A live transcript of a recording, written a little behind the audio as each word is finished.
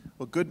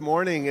Well, good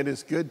morning. It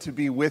is good to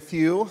be with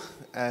you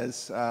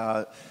as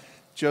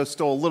Joe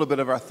stole a little bit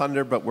of our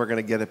thunder, but we're going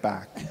to get it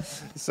back.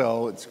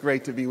 So it's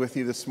great to be with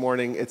you this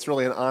morning. It's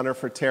really an honor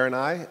for Tara and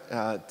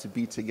I to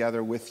be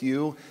together with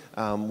you.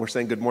 We're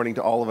saying good morning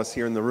to all of us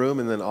here in the room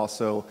and then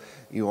also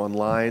you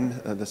online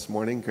this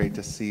morning. Great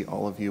to see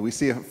all of you. We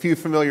see a few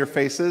familiar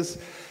faces.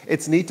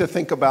 It's neat to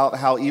think about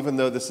how even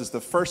though this is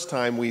the first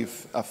time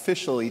we've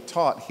officially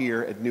taught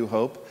here at New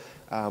Hope,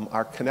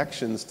 our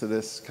connections to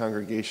this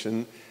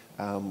congregation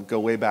go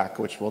way back,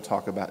 which we'll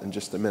talk about in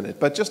just a minute.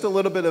 But just a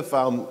little bit of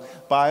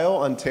bio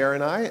on Tara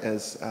and I.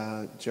 As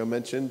Joe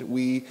mentioned,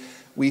 we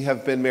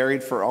have been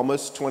married for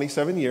almost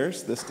 27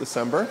 years this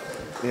December.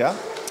 Yeah.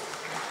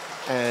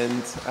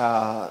 And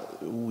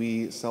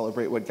we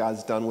celebrate what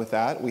God's done with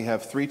that. We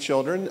have 3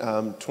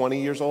 children,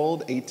 20 years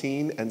old,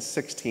 18, and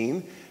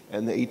 16.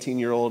 And the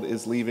 18-year-old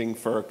is leaving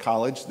for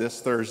college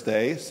this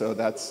Thursday, so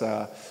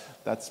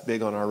that's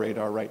big on our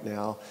radar right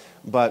now.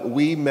 But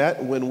we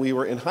met when we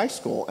were in high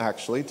school,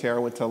 actually. Tara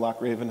went to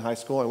Loch Raven High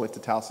School. I went to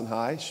Towson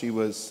High. She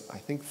was, I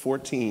think,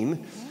 14.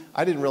 Mm-hmm.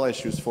 I didn't realize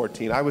she was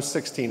 14. I was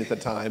 16 at the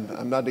time.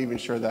 I'm not even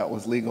sure that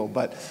was legal.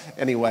 But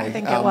anyway. I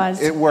think it was.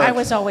 It worked. I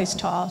was always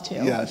tall, too.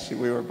 Yeah,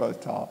 we were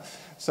both tall.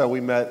 So we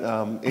met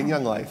in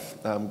Young Life,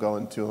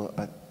 going to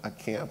a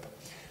camp.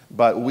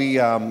 But we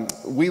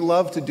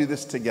love to do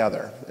this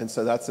together, and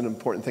so that's an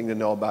important thing to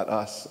know about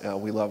us.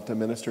 We love to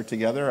minister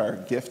together. Our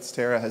gifts,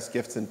 Tara has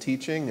gifts in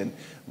teaching, and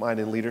mine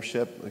in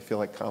leadership. We feel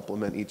like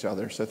complement each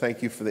other. So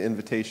thank you for the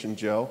invitation,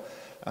 Joe.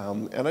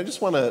 And I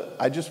just want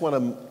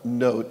to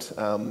note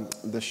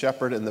the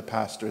shepherd and the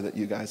pastor that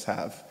you guys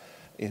have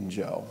in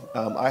Joe.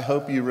 I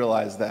hope you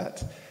realize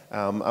that.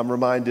 I'm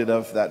reminded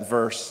of that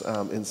verse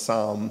in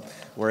Psalm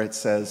where it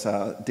says,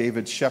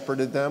 David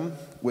shepherded them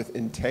with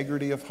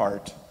integrity of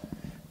heart,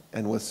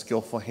 and with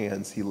skillful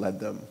hands he led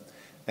them.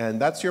 And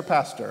that's your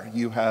pastor.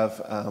 You have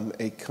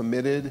a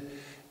committed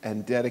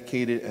and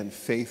dedicated and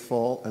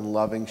faithful and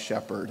loving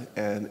shepherd,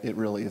 and it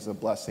really is a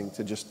blessing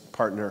to just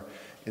partner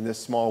in this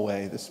small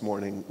way this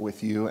morning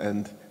with you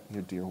and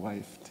your dear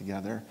wife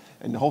together,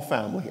 and the whole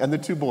family, and the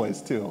 2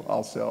 boys too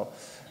also.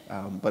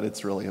 But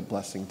it's really a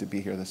blessing to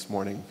be here this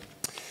morning.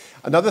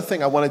 Another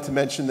thing I wanted to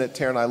mention that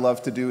Tara and I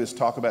love to do is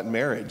talk about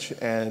marriage.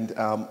 And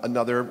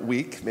another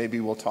week, maybe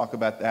we'll talk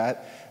about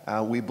that.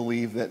 We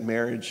believe that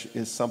marriage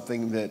is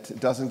something that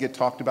doesn't get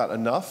talked about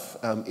enough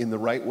in the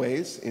right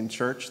ways in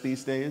church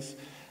these days.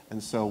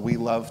 And so we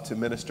love to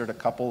minister to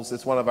couples.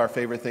 It's one of our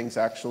favorite things,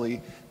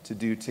 actually, to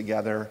do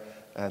together.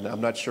 And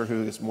I'm not sure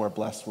who is more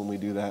blessed when we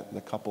do that,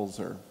 the couples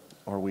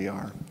or we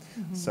are.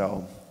 Mm-hmm.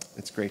 So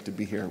it's great to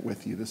be here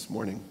with you this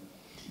morning.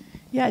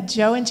 Yeah,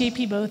 Joe and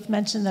JP both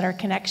mentioned that our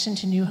connection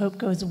to New Hope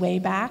goes way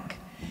back,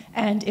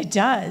 and it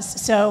does.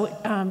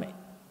 So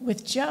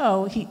with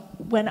Joe,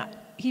 when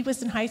he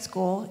was in high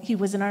school, he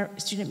was in our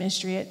student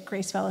ministry at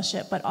Grace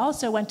Fellowship, but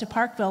also went to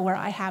Parkville where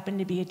I happened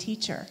to be a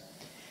teacher.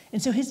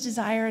 And so his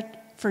desire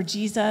for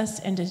Jesus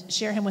and to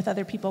share him with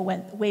other people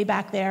went way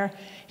back there.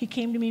 He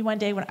came to me one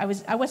day when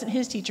I wasn't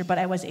his teacher, but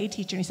I was a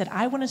teacher, and he said,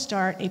 I want to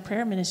start a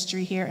prayer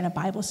ministry here and a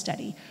Bible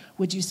study.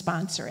 Would you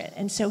sponsor it?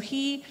 And so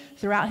he,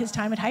 throughout his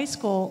time at high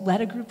school, led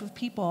a group of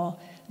people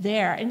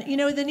there. And, you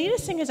know, the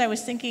neatest thing is I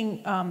was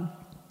thinking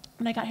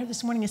when I got here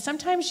this morning is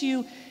sometimes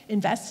you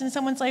invest in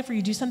someone's life or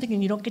you do something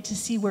and you don't get to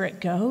see where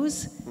it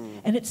goes.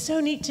 And it's so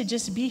neat to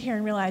just be here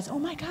and realize, oh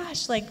my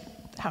gosh, like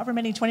however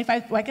many,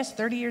 25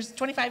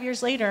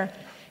 years later,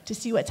 to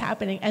see what's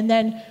happening. And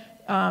then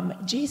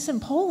Jason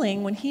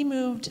Poling, when he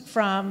moved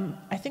from,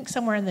 I think,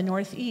 somewhere in the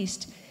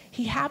Northeast,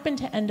 he happened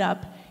to end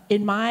up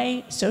in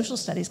my social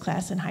studies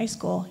class in high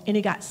school, and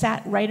he got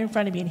sat right in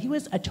front of me, and he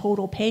was a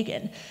total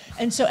pagan.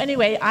 And so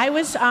anyway, I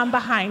was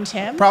behind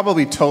him.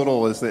 Probably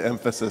total is the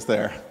emphasis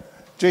there.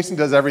 Jason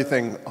does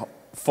everything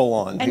full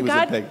on. And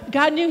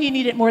God knew he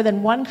needed more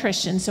than one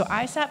Christian, so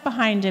I sat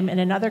behind him, and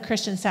another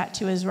Christian sat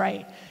to his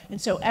right. And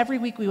so every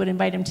week we would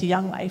invite him to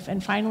Young Life,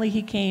 and finally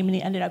he came, and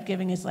he ended up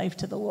giving his life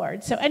to the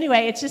Lord. So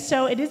anyway, it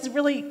is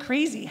really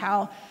crazy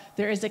how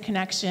there is a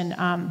connection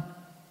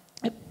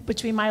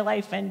between my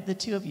life and the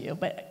 2 of you,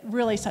 but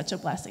really such a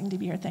blessing to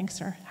be here. Thanks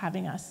for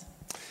having us.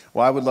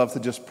 Well, I would love to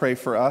just pray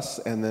for us,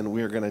 and then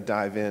we're going to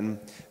dive in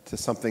to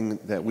something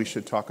that we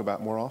should talk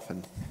about more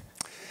often.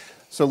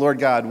 So, Lord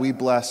God, we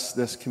bless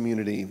this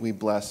community. We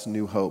bless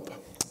New Hope.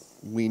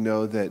 We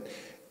know that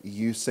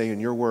you say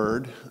in your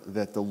word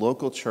that the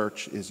local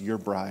church is your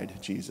bride,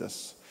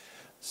 Jesus.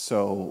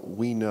 So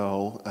we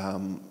know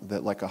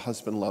that like a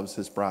husband loves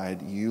his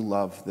bride, you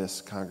love this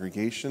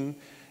congregation.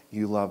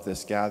 You love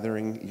this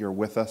gathering. You're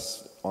with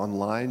us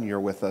online.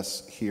 You're with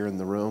us here in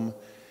the room.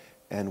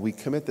 And we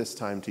commit this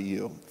time to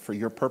you for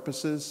your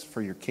purposes,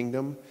 for your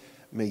kingdom.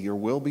 May your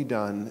will be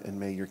done, and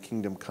may your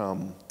kingdom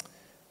come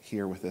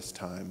here with this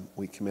time.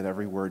 We commit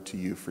every word to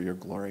you for your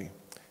glory.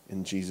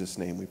 In Jesus'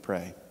 name we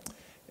pray.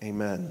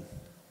 Amen.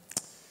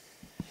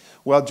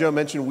 Well, Joe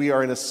mentioned we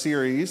are in a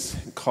series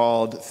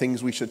called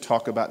Things We Should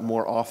Talk About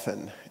More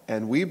Often.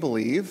 And we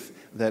believe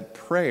that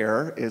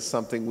prayer is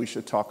something we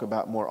should talk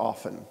about more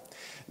often.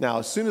 Now,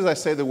 as soon as I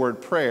say the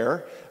word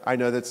prayer, I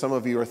know that some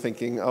of you are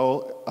thinking,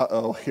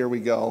 here we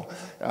go.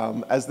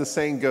 As the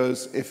saying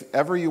goes, if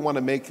ever you want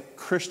to make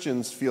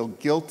Christians feel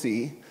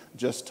guilty,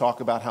 just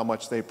talk about how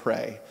much they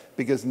pray.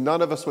 Because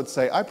none of us would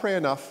say, I pray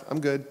enough, I'm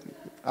good,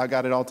 I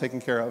got it all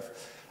taken care of.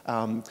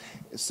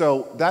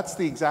 So that's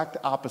the exact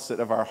opposite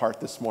of our heart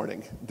this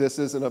morning. This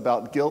isn't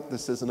about guilt,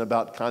 this isn't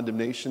about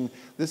condemnation,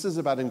 this is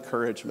about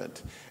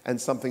encouragement, and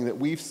something that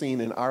we've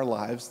seen in our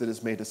lives that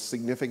has made a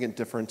significant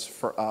difference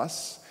for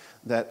us,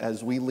 that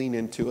as we lean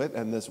into it,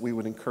 and as we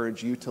would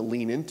encourage you to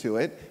lean into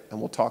it, and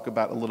we'll talk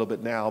about a little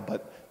bit now,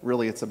 but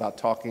really it's about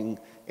talking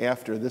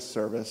after this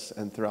service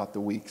and throughout the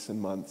weeks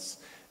and months.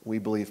 We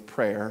believe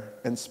prayer,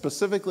 and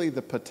specifically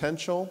the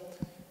potential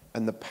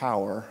and the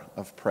power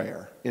of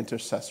prayer,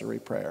 intercessory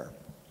prayer.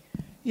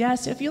 Yeah,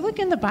 so if you look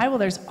in the Bible,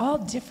 there's all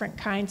different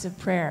kinds of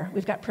prayer.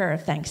 We've got prayer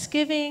of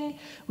thanksgiving,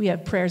 we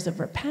have prayers of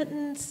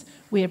repentance,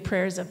 we have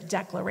prayers of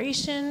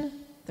declaration,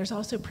 there's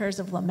also prayers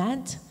of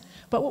lament.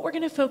 But what we're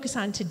going to focus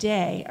on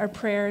today are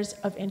prayers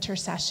of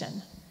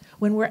intercession,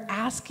 when we're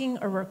asking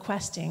or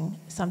requesting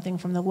something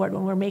from the Lord,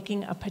 when we're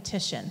making a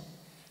petition.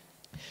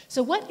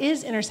 So what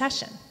is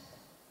intercession?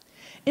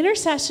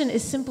 Intercession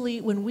is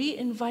simply when we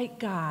invite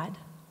God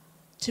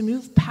to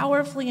move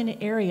powerfully in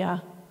an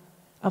area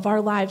of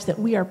our lives that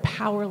we are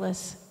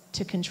powerless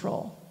to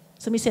control.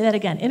 So let me say that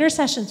again.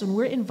 Intercession is when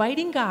we're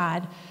inviting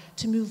God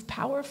to move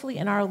powerfully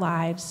in our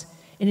lives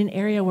in an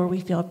area where we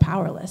feel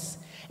powerless.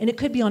 And it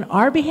could be on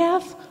our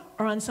behalf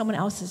or on someone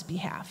else's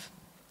behalf.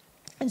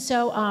 And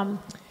so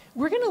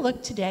we're going to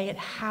look today at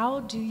how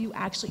do you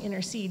actually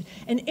intercede.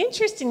 And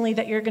interestingly,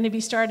 that you're going to be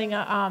starting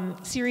a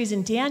series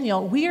in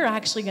Daniel. We are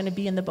actually going to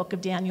be in the book of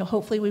Daniel.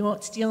 Hopefully we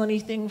won't steal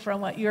anything from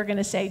what you're going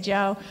to say,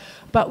 Joe.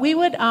 But we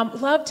would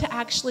love to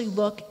actually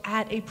look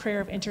at a prayer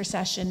of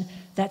intercession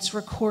that's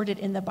recorded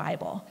in the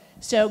Bible.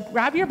 So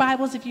grab your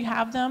Bibles if you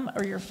have them,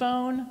 or your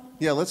phone.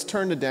 Yeah, let's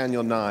turn to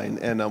Daniel 9.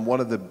 And one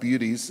of the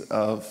beauties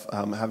of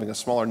having a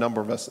smaller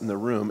number of us in the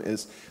room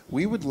is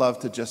we would love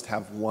to just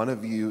have one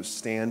of you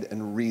stand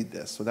and read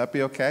this. Would that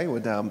be okay?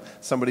 Would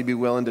somebody be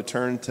willing to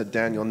turn to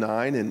Daniel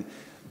 9 and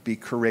be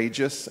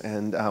courageous?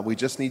 And we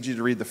just need you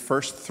to read the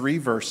first 3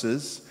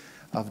 verses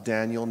of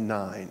Daniel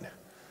 9.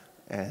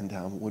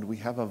 And would we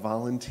have a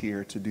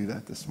volunteer to do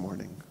that this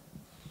morning?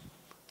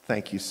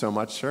 Thank you so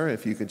much, sir.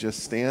 If you could just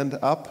stand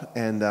up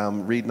and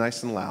read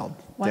nice and loud.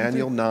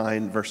 Daniel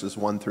 9, verses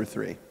 1 through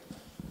 3.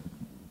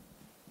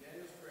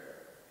 Daniel's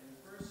prayer. In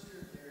the first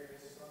year of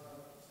Darius, son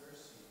of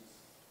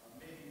Xerxes, of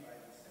Medes,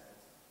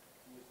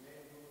 who was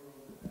made ruler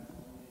over the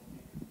Babylonian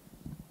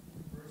kingdom.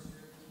 In the first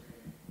year of his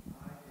reign,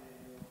 I,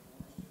 Daniel,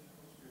 understood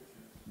from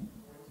scriptures,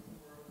 according to the word of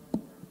the Lord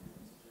given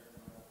to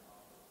Jeremiah the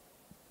prophet,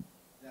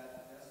 that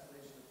the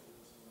desolation of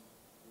Jerusalem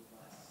would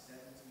last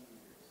 70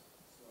 years.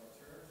 So I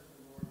turned to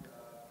the Lord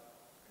God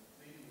and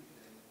pleaded with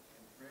him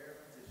in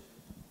prayer, petition,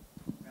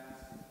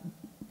 fasting,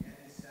 and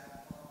in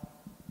sackcloth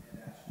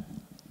and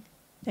ashes.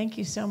 Thank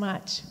you so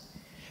much.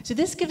 So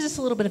this gives us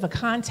a little bit of a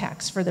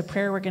context for the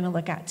prayer we're going to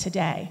look at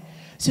today.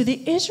 So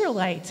the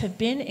Israelites have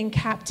been in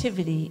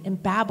captivity in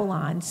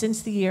Babylon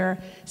since the year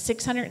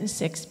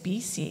 606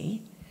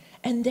 BC,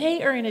 and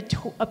they are in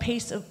a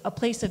place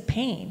of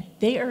pain.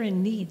 They are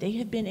in need. They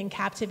have been in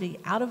captivity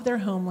out of their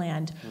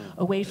homeland,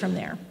 away from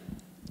there.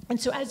 And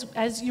so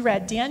as you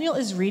read, Daniel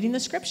is reading the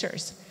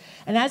scriptures.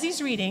 And as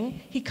he's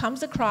reading, he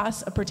comes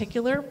across a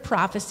particular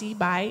prophecy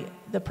by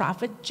the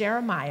prophet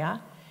Jeremiah,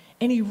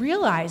 and he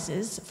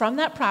realizes from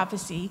that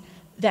prophecy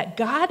that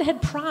God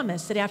had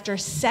promised that after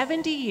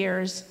 70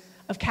 years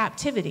of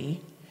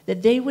captivity,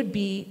 that they would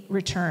be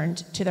returned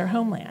to their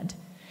homeland.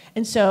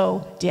 And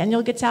so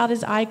Daniel gets out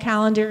his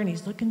iCalendar and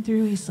he's looking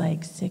through, he's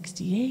like,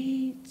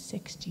 68,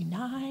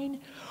 69,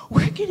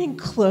 we're getting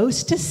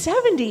close to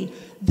 70.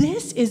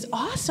 This is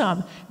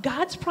awesome.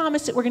 God's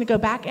promised that we're going to go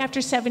back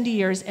after 70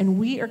 years, and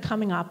we are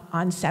coming up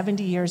on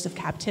 70 years of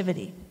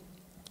captivity.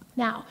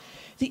 Now,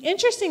 the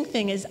interesting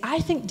thing is, I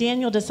think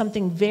Daniel does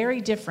something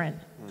very different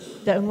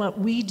than what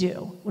we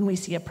do when we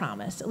see a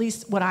promise, at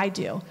least what I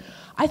do.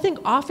 I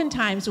think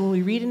oftentimes when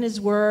we read in his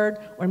word,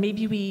 or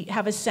maybe we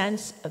have a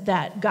sense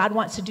that God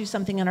wants to do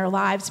something in our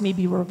lives,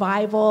 maybe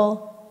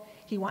revival,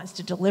 he wants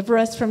to deliver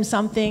us from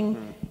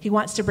something, he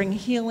wants to bring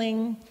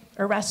healing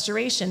or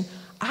restoration.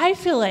 I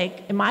feel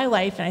like in my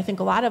life, and I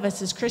think a lot of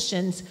us as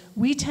Christians,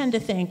 we tend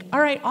to think,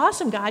 all right,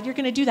 awesome, God, you're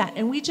going to do that.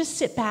 And we just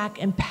sit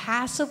back and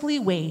passively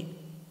wait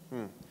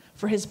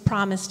for his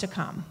promise to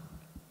come.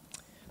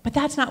 But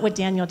that's not what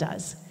Daniel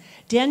does.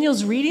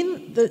 Daniel's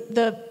reading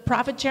the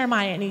prophet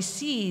Jeremiah, and he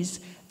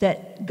sees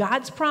that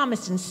God's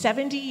promised in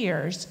 70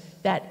 years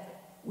that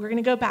we're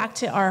going to go back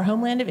to our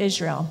homeland of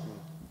Israel.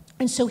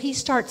 And so he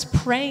starts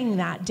praying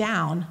that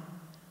down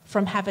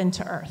from heaven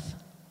to earth.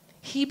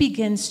 He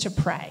begins to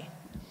pray.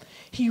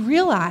 He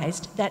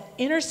realized that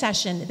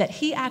intercession, that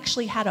he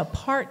actually had a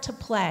part to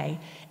play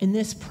in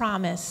this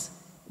promise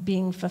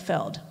being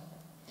fulfilled.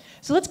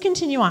 So let's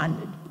continue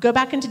on. Go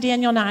back into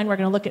Daniel 9. We're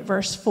going to look at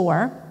verse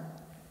 4.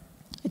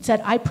 It said,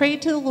 I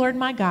prayed to the Lord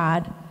my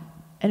God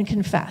and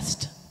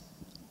confessed,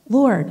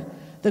 Lord,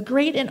 the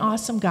great and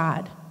awesome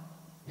God,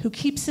 who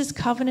keeps his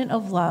covenant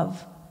of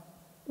love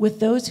with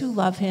those who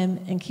love him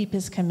and keep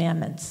his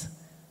commandments.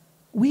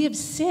 We have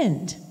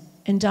sinned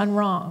and done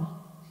wrong.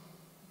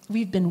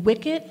 We've been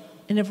wicked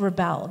and have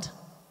rebelled.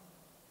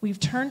 We've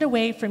turned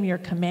away from your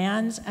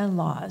commands and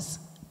laws.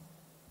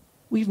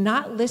 We've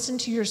not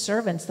listened to your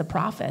servants, the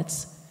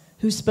prophets,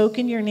 who spoke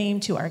in your name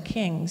to our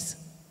kings,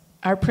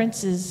 our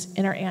princes,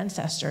 and our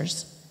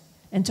ancestors,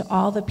 and to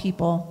all the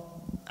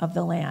people of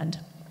the land.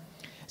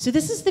 So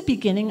this is the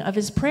beginning of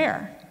his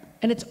prayer.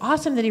 And it's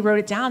awesome that he wrote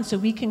it down so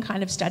we can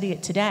kind of study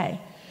it today.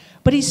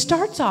 But he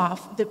starts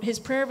off his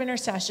prayer of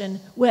intercession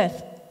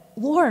with,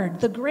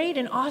 Lord, the great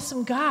and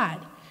awesome God,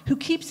 who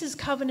keeps his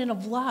covenant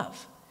of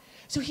love.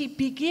 So he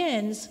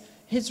begins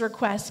his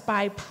request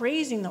by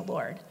praising the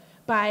Lord,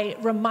 by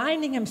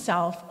reminding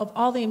himself of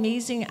all the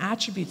amazing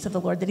attributes of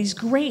the Lord, that he's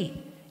great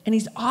and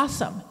he's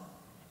awesome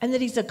and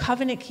that he's a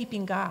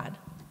covenant-keeping God.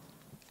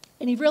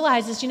 And he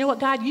realizes, you know what,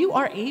 God, you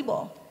are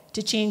able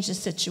to change the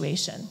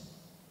situation.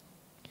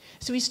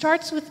 So he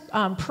starts with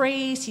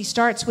praise, he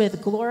starts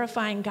with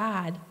glorifying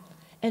God,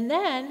 and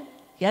then,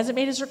 he hasn't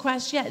made his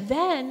request yet,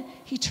 then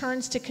he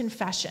turns to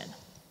confession.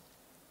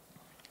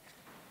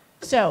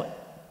 So,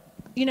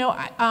 you know,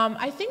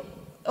 I think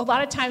a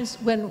lot of times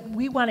when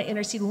we want to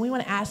intercede, when we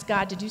want to ask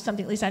God to do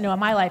something, at least I know in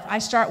my life, I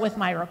start with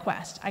my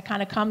request. I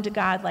kind of come to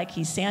God like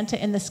he's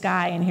Santa in the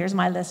sky, and here's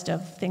my list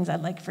of things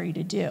I'd like for you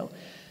to do.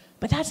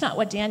 But that's not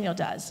what Daniel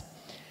does.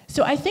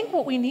 So I think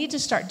what we need to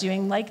start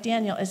doing, like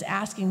Daniel, is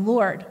asking,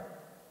 Lord,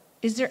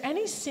 is there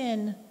any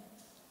sin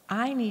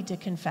I need to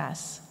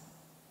confess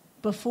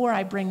before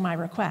I bring my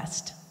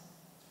request?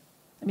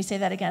 Let me say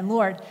that again.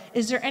 Lord,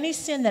 is there any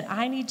sin that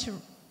I need to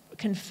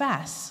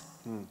confess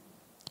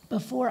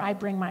before I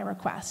bring my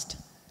request?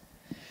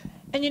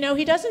 And you know,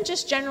 he doesn't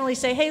just generally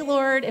say, hey,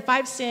 Lord, if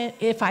I've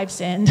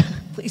sinned,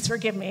 please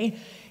forgive me.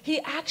 He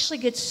actually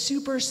gets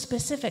super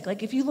specific.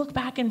 Like if you look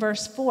back in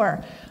verse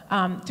 4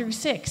 through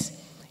 6,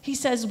 he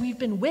says, we've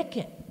been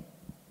wicked.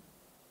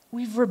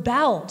 We've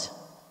rebelled.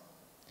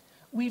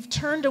 We've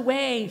turned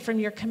away from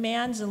your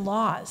commands and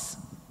laws.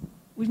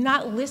 We've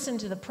not listened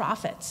to the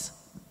prophets.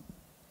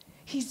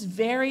 He's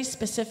very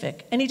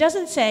specific. And he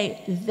doesn't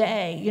say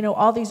they, you know,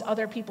 all these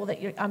other people that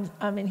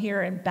I'm in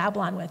here in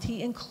Babylon with.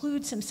 He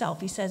includes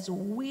himself. He says,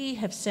 we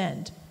have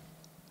sinned.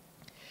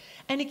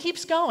 And he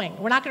keeps going.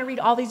 We're not going to read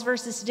all these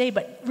verses today,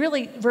 but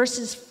really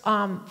verses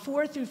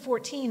 4 through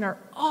 14 are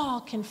all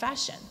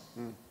confession.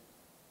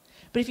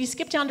 But if you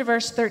skip down to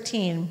verse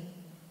 13,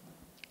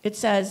 it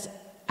says,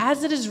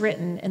 as it is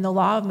written in the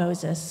law of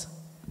Moses,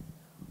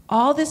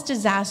 all this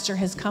disaster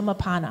has come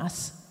upon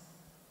us,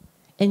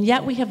 and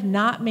yet we have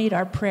not made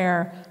our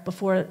prayer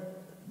before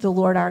the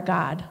Lord our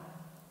God,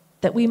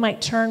 that we might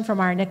turn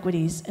from our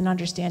iniquities and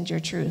understand your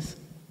truth.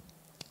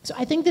 So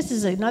I think this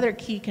is another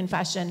key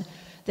confession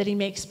that he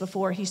makes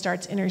before he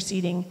starts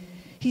interceding.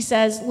 He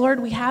says, Lord,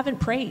 we haven't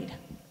prayed.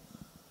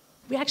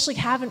 We actually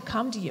haven't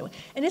come to you.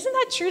 And isn't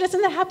that true?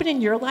 Doesn't that happen in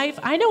your life?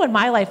 I know in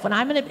my life, when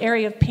I'm in an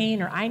area of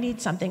pain or I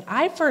need something,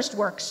 I first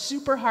work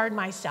super hard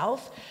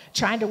myself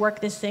trying to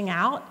work this thing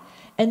out.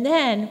 And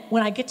then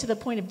when I get to the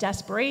point of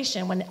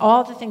desperation, when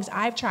all the things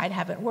I've tried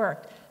haven't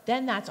worked,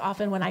 then that's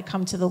often when I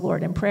come to the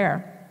Lord in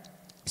prayer.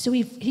 So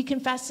he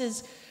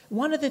confesses,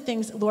 one of the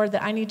things, Lord,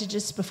 that I need to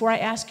just, before I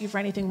ask you for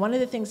anything, one of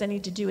the things I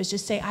need to do is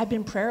just say, I've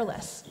been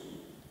prayerless.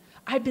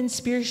 I've been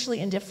spiritually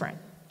indifferent.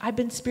 I've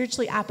been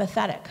spiritually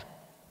apathetic.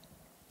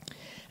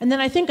 And then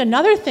I think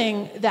another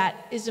thing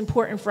that is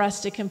important for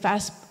us to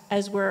confess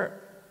as we're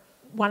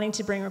wanting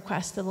to bring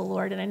requests to the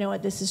Lord, and I know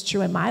that this is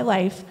true in my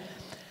life,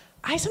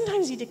 I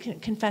sometimes need to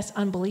confess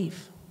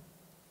unbelief.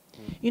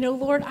 You know,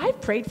 Lord,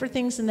 I've prayed for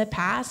things in the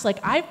past. Like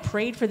I've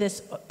prayed for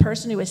this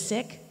person who was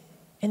sick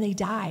and they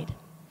died.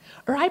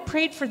 Or I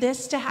prayed for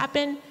this to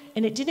happen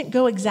and it didn't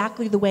go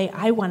exactly the way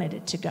I wanted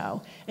it to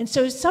go. And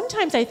so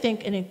sometimes I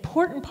think an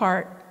important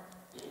part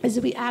is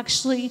that we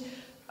actually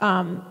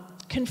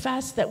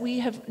confess that we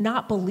have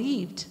not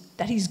believed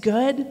that he's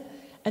good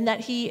and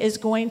that he is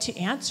going to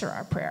answer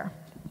our prayer.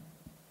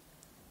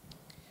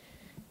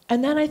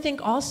 And then I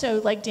think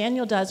also, like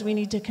Daniel does, we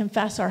need to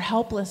confess our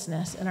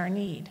helplessness and our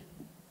need.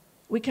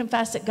 We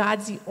confess that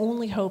God's the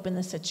only hope in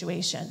the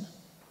situation,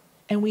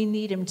 and we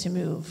need him to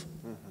move.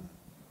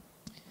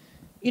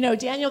 You know,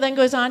 Daniel then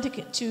goes on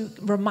to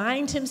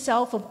remind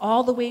himself of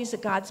all the ways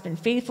that God's been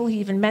faithful. He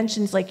even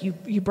mentions, like,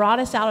 you brought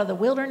us out of the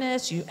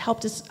wilderness, you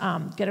helped us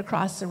get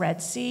across the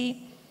Red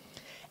Sea.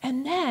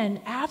 And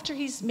then, after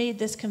he's made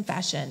this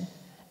confession,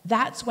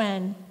 that's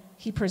when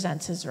he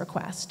presents his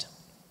request.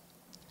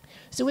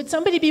 So would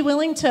somebody be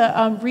willing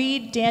to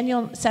read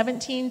Daniel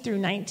 17 through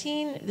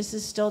 19? This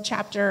is still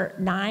chapter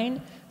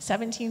 9,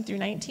 17 through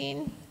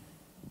 19.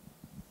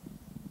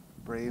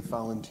 Brave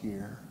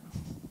volunteer.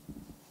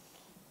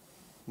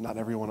 Not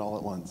everyone all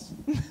at once.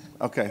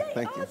 Okay, Yay,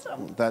 thank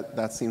awesome. you.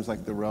 That seems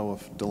like the row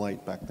of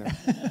delight back there.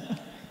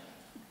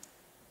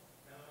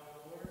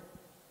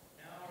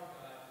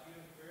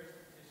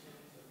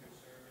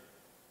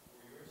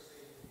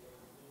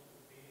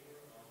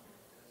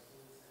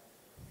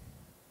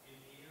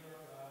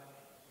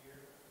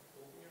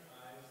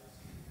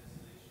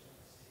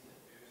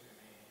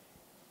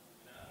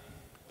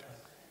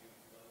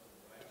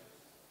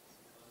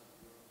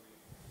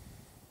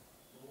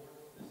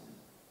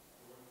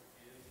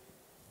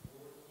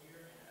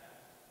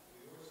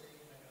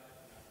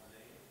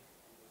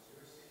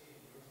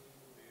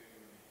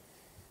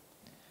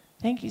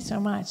 Thank you so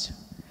much.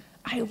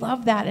 I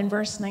love that in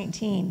verse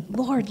 19.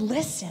 Lord,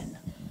 listen.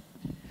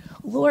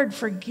 Lord,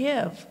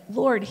 forgive.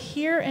 Lord,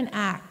 hear and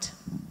act.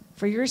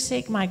 For your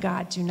sake, my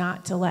God, do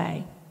not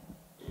delay.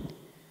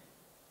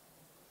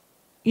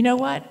 You know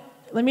what?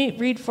 Let me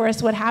read for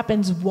us what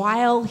happens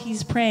while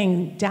he's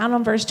praying. Down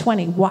on verse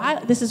 20.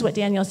 This is what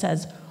Daniel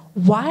says.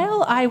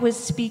 While I was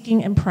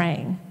speaking and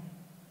praying,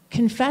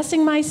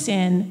 confessing my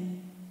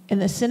sin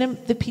and the sin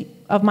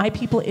of my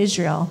people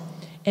Israel,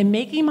 and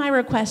making my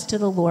request to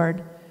the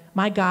Lord,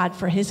 my God,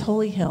 for his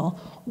holy hill,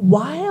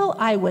 while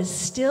I was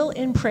still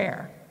in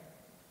prayer,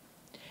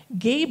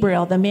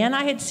 Gabriel, the man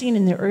I had seen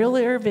in the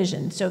earlier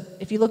vision, so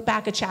if you look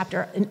back a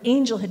chapter, an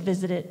angel had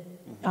visited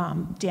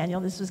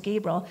Daniel. This was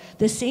Gabriel.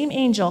 The same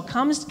angel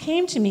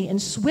came to me in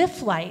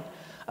swift light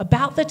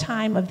about the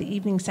time of the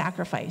evening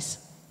sacrifice.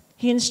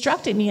 He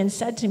instructed me and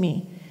said to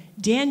me,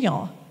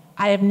 Daniel,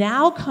 I have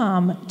now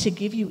come to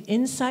give you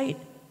insight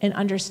and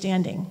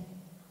understanding.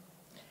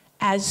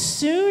 As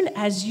soon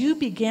as you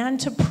began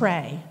to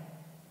pray,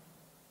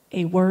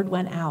 a word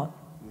went out,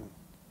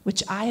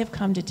 which I have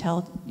come to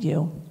tell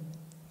you,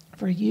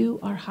 for you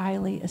are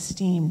highly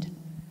esteemed.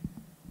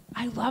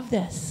 I love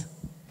this.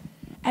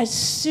 As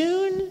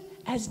soon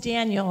as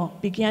Daniel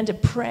began to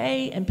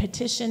pray and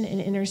petition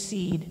and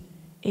intercede,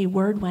 a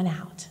word went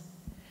out.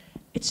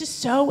 It's just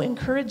so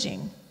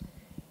encouraging.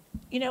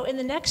 You know, in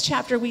the next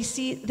chapter, we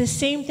see the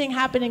same thing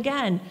happen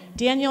again.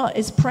 Daniel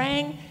is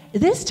praying.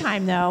 This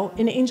time, though,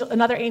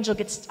 another angel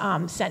gets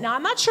sent. Now,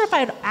 I'm not sure if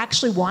I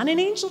actually want an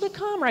angel to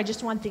come or I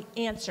just want the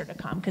answer to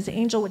come, because the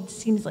angel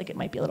seems like it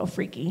might be a little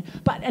freaky.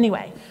 But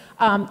anyway,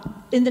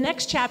 in the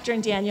next chapter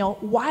in Daniel,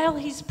 while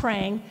he's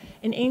praying,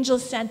 an angel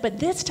is sent. But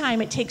this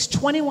time, it takes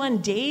 21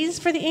 days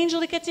for the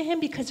angel to get to him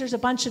because there's a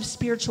bunch of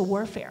spiritual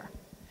warfare.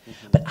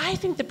 But I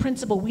think the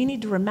principle we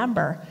need to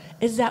remember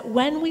is that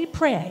when we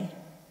pray,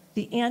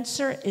 the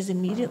answer is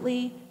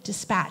immediately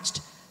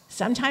dispatched.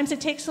 Sometimes it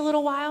takes a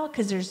little while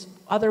because there's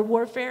other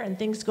warfare and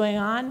things going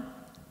on,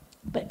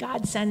 but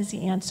God sends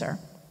the answer.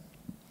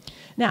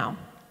 Now,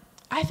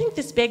 I think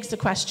this begs the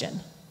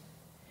question.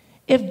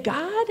 If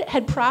God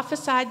had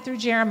prophesied through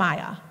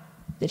Jeremiah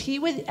that he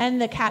would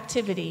end the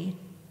captivity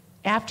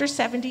after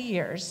 70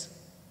 years,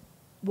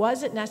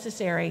 was it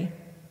necessary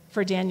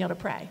for Daniel to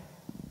pray?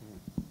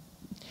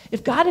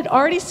 If God had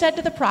already said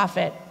to the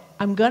prophet,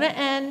 I'm going to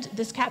end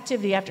this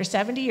captivity after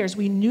 70 years,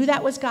 we knew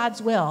that was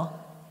God's will.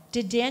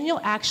 Did Daniel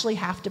actually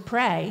have to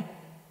pray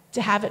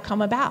to have it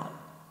come about?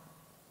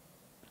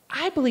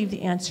 I believe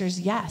the answer is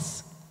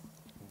yes.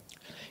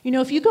 You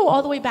know, if you go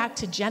all the way back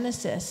to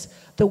Genesis,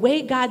 the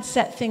way God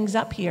set things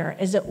up here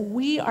is that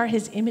we are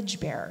his image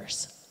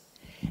bearers.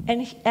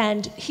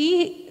 And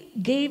he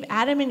gave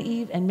Adam and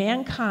Eve and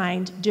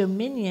mankind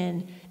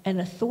dominion and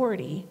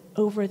authority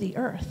over the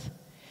earth.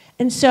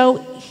 And so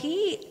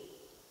he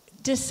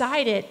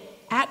decided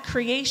at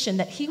creation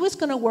that he was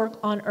going to work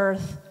on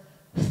earth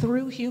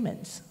through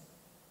humans,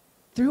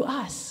 through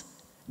us,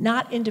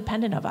 not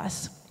independent of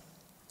us.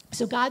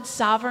 So God's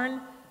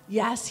sovereign,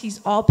 yes,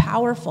 he's all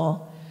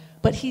powerful,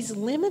 but he's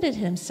limited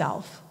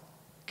himself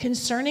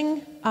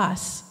concerning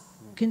us,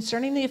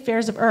 concerning the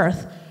affairs of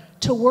earth,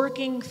 to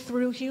working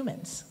through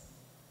humans.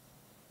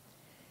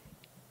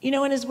 You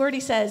know, in his word he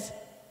says,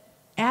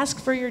 ask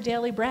for your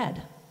daily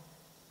bread.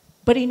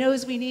 But he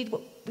knows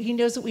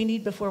what we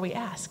need before we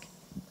ask.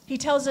 He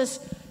tells us,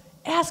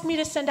 ask me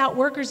to send out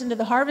workers into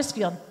the harvest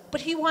field.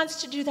 But he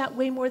wants to do that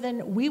way more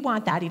than we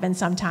want that even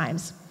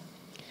sometimes.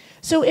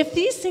 So if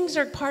these things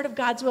are part of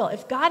God's will,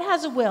 if God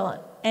has a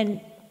will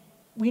and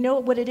we know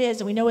what it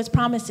is and we know his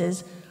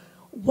promises,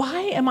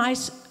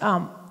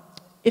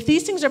 if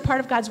these things are part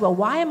of God's will,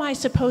 why am I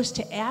supposed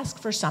to ask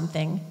for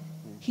something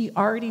he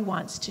already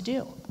wants to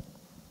do?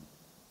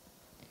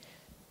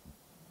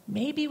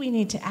 Maybe we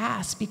need to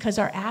ask because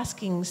our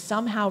asking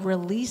somehow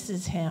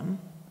releases him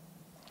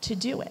to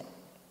do it.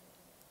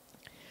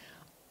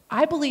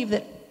 I believe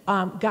that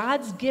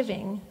God's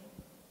giving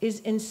is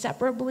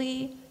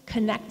inseparably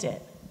connected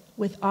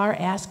with our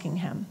asking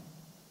him.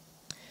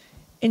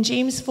 In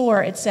James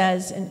 4, it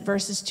says in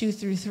verses 2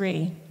 through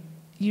 3,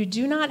 you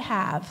do not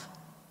have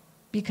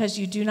because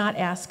you do not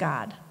ask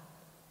God.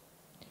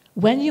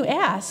 When you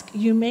ask,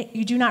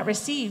 you do not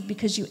receive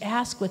because you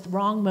ask with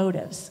wrong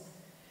motives,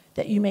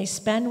 that you may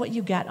spend what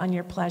you get on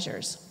your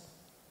pleasures.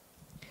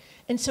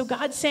 And so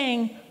God's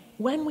saying,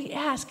 when we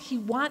ask, he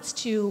wants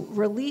to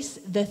release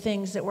the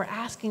things that we're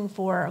asking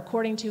for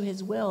according to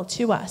his will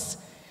to us.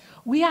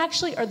 We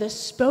actually are the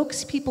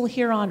spokespeople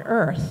here on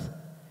earth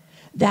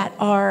that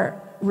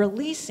are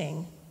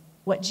releasing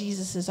what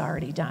Jesus has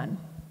already done.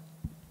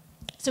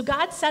 So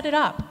God set it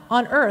up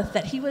on earth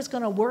that he was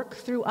going to work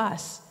through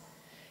us,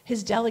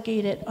 his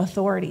delegated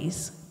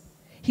authorities.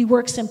 He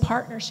works in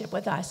partnership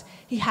with us.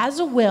 He has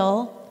a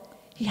will.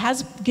 He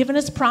has given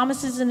us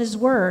promises in his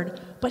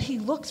word, but he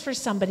looks for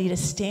somebody to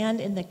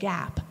stand in the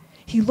gap.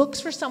 He looks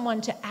for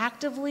someone to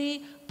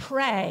actively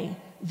pray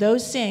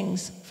those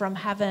things from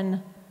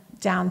heaven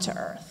down to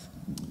earth.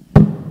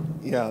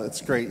 Yeah, that's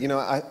great. You know,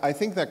 I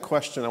think that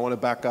question, I want to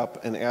back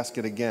up and ask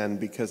it again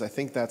because I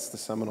think that's the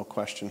seminal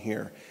question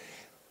here.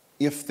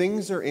 if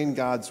things are in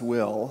God's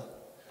will,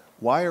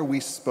 why are we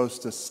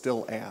supposed to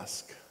still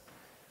ask?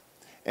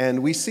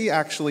 And we see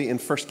actually in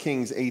 1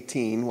 Kings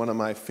 18, one of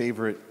my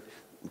favorite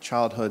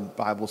childhood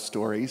Bible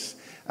stories,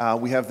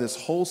 we have this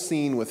whole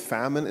scene with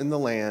famine in the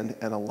land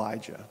and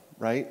Elijah,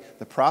 right?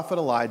 The prophet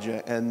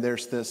Elijah, and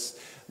there's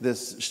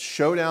this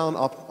showdown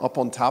up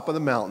on top of the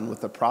mountain with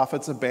the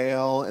prophets of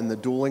Baal and the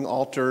dueling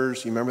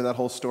altars. You remember that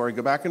whole story?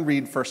 Go back and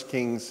read 1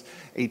 Kings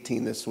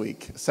 18 this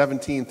week,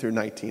 17 through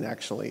 19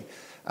 actually,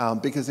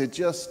 because it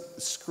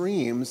just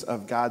screams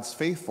of God's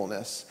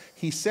faithfulness.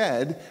 He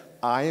said,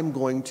 I am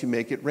going to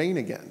make it rain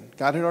again.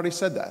 God had already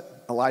said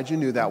that. Elijah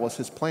knew that was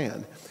his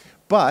plan.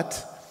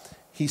 But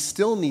he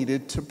still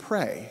needed to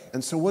pray.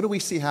 And so what do we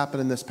see happen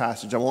in this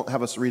passage? I won't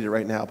have us read it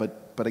right now,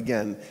 but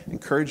again,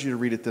 encourage you to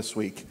read it this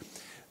week.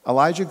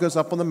 Elijah goes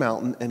up on the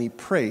mountain and he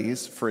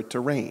prays for it to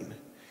rain.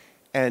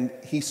 And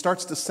he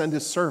starts to send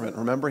his servant.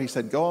 Remember, he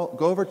said, go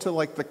over to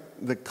like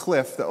the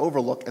cliff, the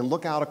overlook, and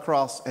look out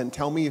across and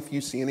tell me if you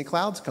see any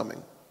clouds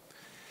coming.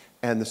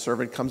 And the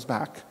servant comes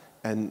back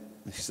and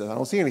he says, I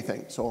don't see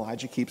anything. So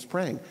Elijah keeps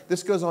praying.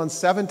 This goes on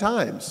 7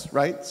 times,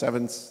 right?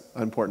 7's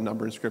an important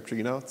number in Scripture,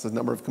 you know. It's the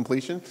number of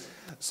completion.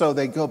 So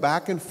they go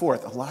back and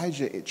forth.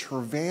 Elijah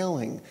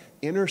travailing,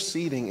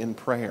 interceding in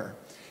prayer.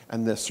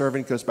 And the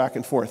servant goes back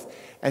and forth.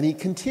 And he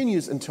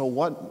continues until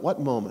what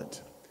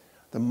moment?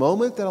 The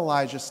moment that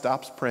Elijah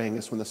stops praying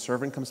is when the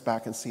servant comes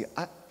back and see,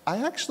 I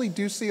actually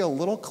do see a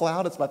little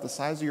cloud. It's about the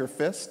size of your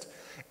fist.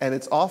 And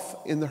it's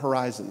off in the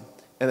horizon.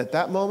 And at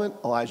that moment,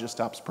 Elijah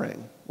stops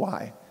praying.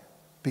 Why?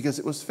 Because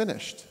it was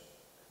finished.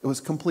 It was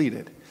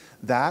completed.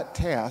 That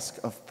task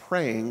of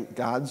praying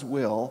God's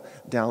will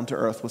down to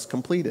earth was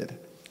completed.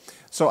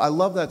 So I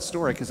love that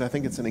story because I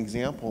think it's an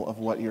example of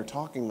what you're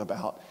talking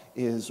about,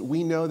 is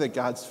we know that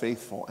God's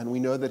faithful and we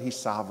know that he's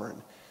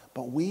sovereign,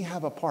 but we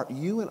have a part,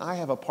 you and I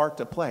have a part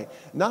to play,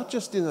 not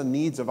just in the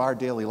needs of our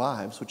daily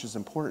lives, which is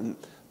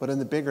important, but in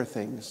the bigger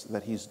things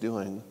that he's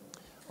doing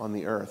on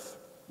the earth.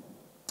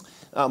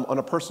 On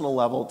a personal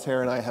level,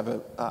 Tara and I have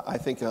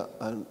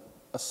a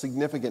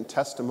significant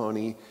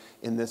testimony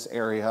in this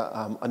area.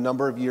 A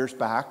number of years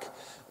back,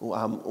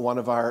 one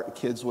of our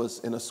kids was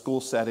in a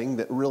school setting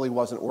that really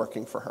wasn't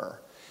working for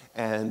her.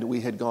 And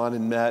we had gone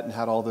and met and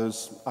had all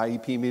those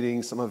IEP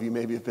meetings. Some of you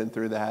maybe have been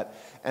through that.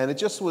 And it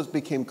just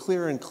became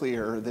clearer and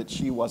clearer that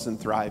she wasn't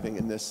thriving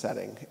in this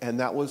setting.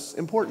 And that was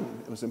important.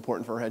 It was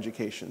important for her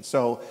education.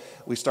 So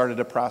we started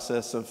a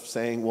process of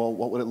saying, well,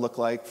 what would it look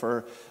like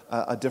for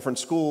a different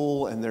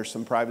school? And there's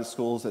some private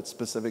schools that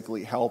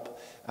specifically help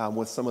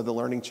with some of the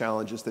learning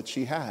challenges that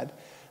she had.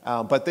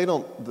 But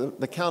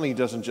the county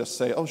doesn't just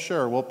say, oh,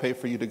 sure, we'll pay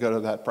for you to go to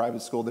that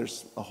private school.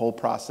 There's a whole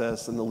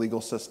process in the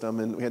legal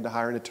system, and we had to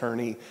hire an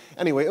attorney.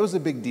 Anyway, it was a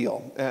big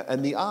deal.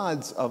 And the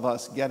odds of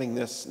us getting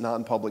this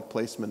non-public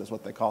placement, is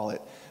what they call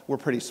it, were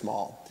pretty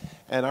small.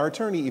 And our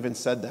attorney even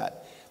said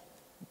that.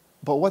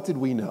 But what did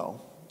we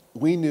know?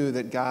 We knew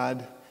that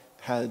God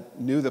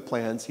knew the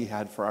plans he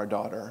had for our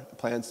daughter,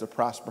 plans to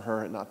prosper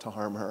her and not to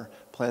harm her,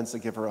 plans to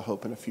give her a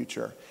hope and a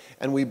future.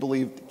 And we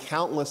believed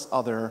countless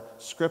other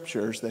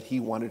scriptures that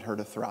he wanted her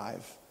to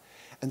thrive.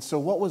 And so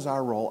what was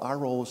our role? Our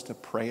role was to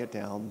pray it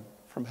down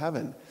from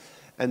heaven.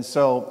 And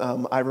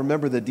so I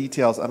remember the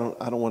details. I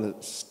don't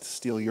want to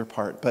steal your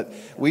part, but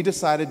we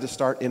decided to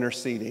start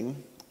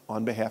interceding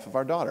on behalf of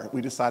our daughter.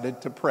 We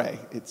decided to pray.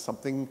 It's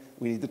something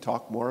we need to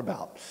talk more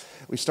about.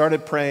 We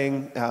started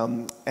praying,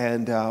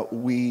 and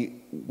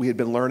we had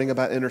been learning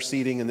about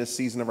interceding in this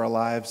season of our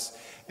lives.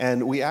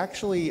 And we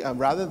actually,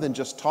 rather than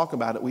just talk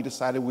about it, we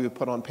decided we would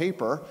put on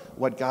paper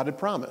what God had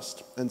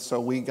promised. And so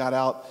we got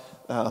out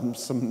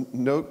some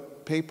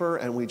note paper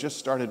and we just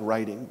started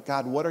writing.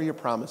 God, what are your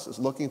promises?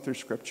 Looking through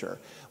Scripture.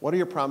 What are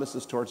your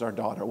promises towards our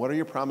daughter? What are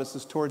your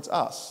promises towards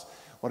us?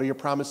 What are your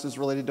promises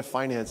related to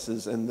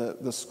finances and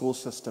the school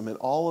system and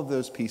all of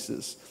those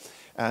pieces?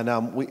 And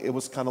it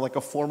was kind of like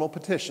a formal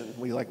petition.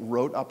 We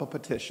wrote up a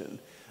petition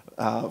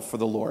for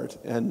the Lord.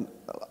 And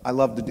I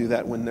love to do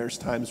that when there's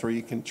times where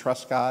you can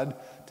trust God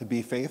to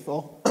be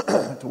faithful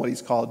to what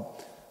he's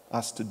called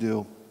us to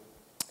do.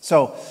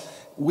 So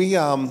we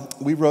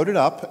wrote it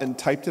up and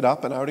typed it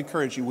up. And I would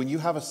encourage you, when you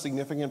have a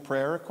significant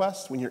prayer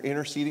request, when you're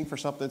interceding for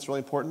something that's really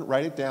important,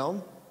 write it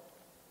down.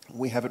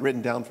 We have it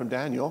written down from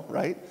Daniel,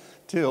 right?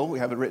 Too. We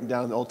have it written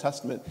down in the Old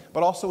Testament.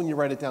 But also when you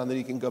write it down, then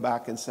you can go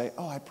back and say,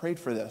 oh, I prayed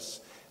for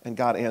this, and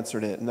God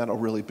answered it, and that'll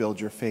really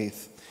build your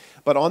faith.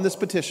 But on this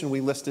petition,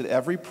 we listed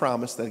every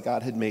promise that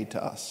God had made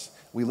to us.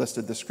 We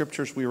listed the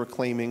scriptures we were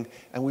claiming,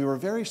 and we were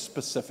very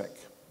specific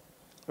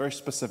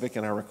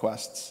in our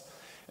requests.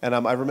 And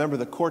I remember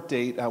the court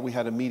date. We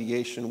had a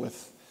mediation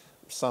with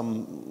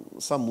some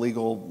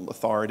legal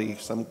authority,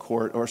 some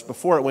court, or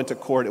before it went to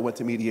court, it went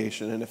to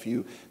mediation, and if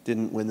you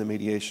didn't win the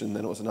mediation,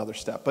 then it was another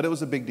step. But it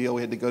was a big deal.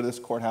 We had to go to this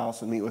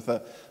courthouse and meet with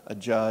a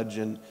judge,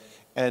 and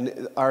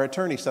our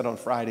attorney said on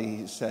Friday,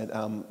 he said,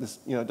 this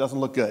it doesn't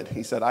look good.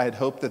 He said, I had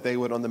hoped that they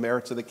would, on the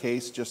merits of the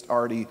case, just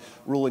already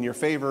rule in your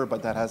favor,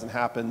 but that hasn't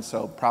happened,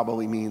 so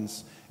probably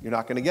means you're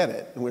not going to get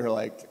it. And we were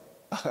like,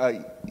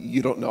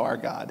 You don't know our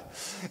God.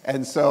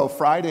 And so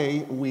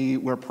Friday we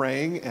were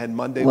praying, and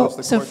Monday was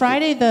the So court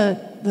Friday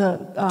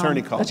the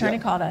attorney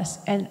called us,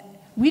 and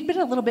we'd been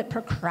a little bit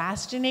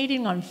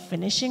procrastinating on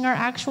finishing our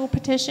actual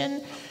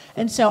petition.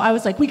 And so I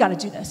was like, we got to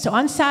do this. So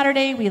on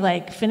Saturday, we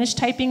finished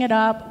typing it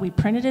up, we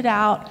printed it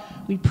out,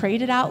 we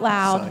prayed it out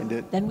loud, Signed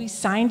it. then we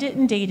signed it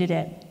and dated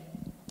it,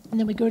 and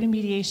then we go to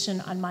mediation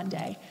on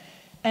Monday.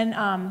 And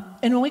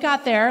when we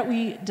got there,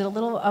 we did a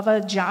little of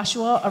a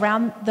Joshua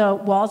around the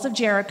walls of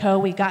Jericho.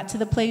 We got to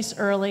the place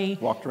early.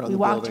 We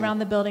walked around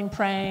the building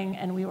praying,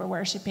 and we were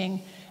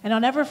worshiping. And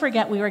I'll never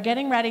forget, we were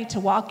getting ready to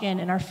walk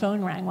in, and our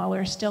phone rang while we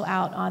were still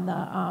out on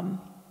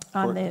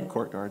the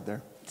courtyard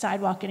there.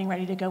 Sidewalk getting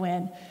ready to go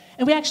in.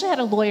 And we actually had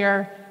a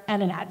lawyer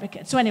and an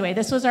advocate. So anyway,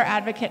 this was our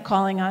advocate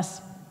calling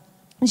us.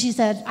 And she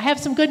said, I have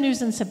some good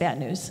news and some bad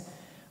news.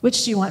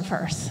 Which do you want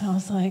first? I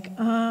was like,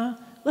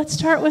 let's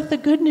start with the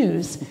good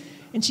news.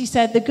 And she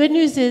said, the good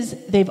news is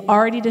they've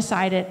already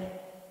decided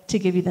to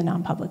give you the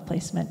non-public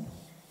placement.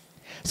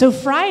 So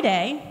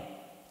Friday,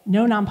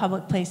 no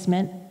non-public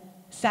placement.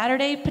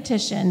 Saturday,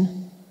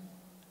 petition.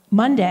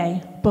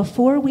 Monday,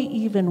 before we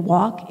even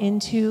walk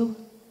into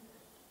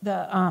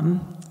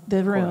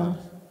the room,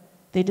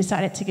 they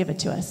decided to give it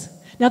to us.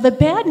 Now, the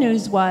bad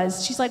news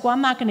was, she's like, well,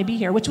 I'm not going to be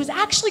here, which was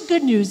actually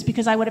good news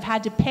because I would have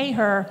had to pay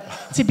her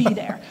to be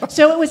there.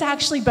 So it was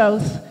actually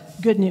both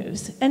good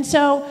news. And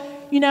so,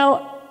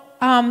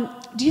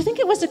 do you think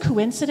it was a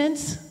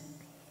coincidence?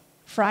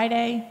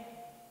 Friday?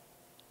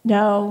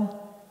 No.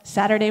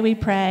 Saturday we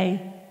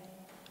pray.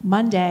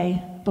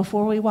 Monday,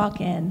 before we walk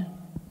in,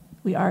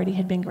 we already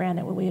had been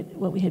granted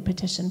what we had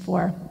petitioned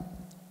for.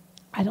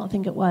 I don't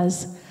think it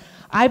was.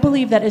 I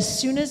believe that as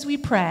soon as we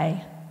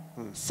pray,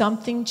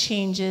 something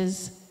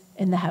changes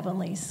in the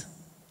heavenlies.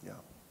 Yeah.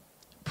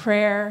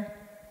 Prayer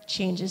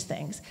changes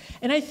things.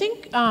 And I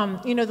think,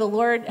 the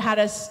Lord had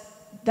us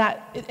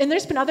that, and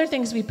there's been other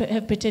things we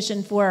have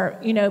petitioned for,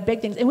 big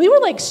things. And we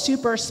were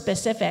super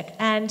specific.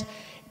 And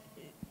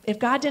if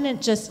God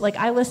didn't just,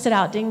 I listed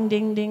out ding,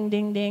 ding, ding,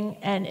 ding, ding.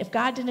 And if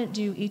God didn't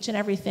do each and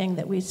everything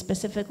that we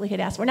specifically had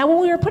asked for. Now, when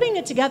we were putting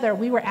it together,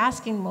 we were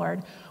asking,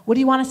 Lord, what do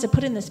you want us to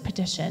put in this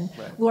petition?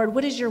 Right. Lord,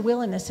 what is your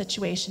will in this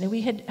situation? And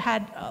we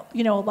had a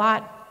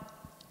lot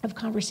of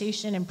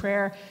conversation and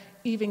prayer,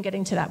 even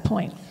getting to that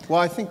point. Well,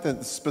 I think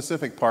the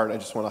specific part I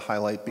just want to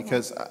highlight,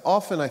 because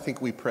often I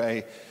think we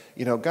pray,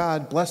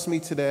 God, bless me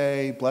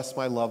today, bless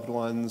my loved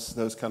ones,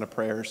 those kind of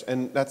prayers.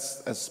 And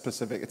that's as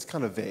specific, it's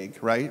kind of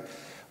vague, right?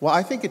 Well,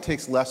 I think it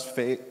takes less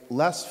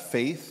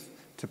faith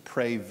to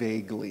pray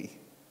vaguely,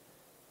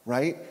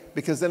 right?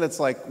 Because then it's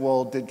like,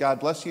 well, did God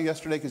bless you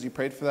yesterday because you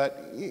prayed for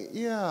that?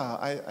 Yeah,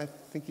 I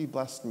think he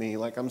blessed me.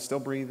 I'm still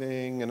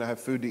breathing and I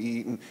have food to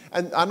eat.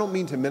 And I don't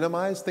mean to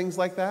minimize things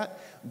like that,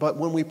 but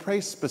when we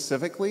pray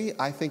specifically,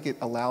 I think it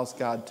allows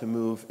God to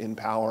move in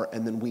power,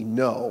 and then we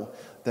know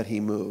that he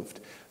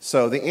moved.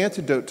 So the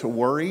antidote to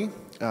worry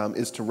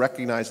is to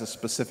recognize a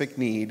specific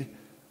need,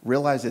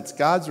 realize it's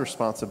God's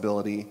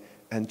responsibility,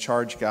 and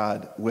charge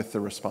God with the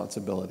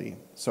responsibility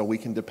so we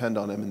can depend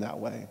on him in that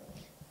way.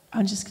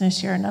 I'm just going to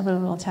share another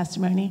little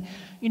testimony.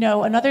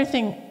 Another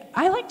thing,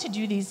 I like to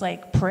do these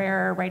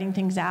prayer, writing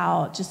things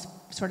out, just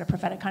sort of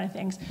prophetic kind of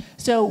things.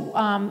 So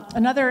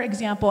another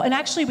example, and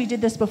actually we did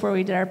this before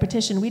we did our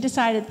petition, we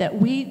decided that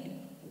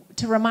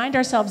to remind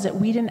ourselves that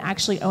we didn't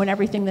actually own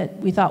everything that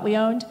we thought we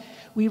owned,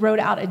 we wrote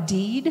out a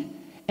deed,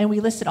 and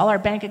we listed all our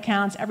bank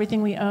accounts,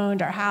 everything we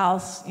owned, our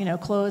house,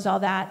 clothes, all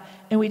that,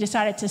 and we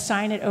decided to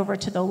sign it over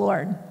to the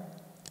Lord.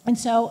 And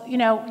so,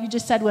 you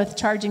just said with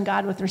charging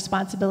God with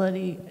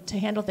responsibility to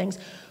handle things.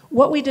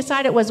 What we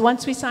decided was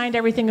once we signed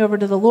everything over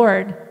to the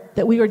Lord,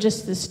 that we were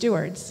just the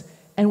stewards,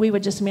 and we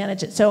would just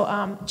manage it. So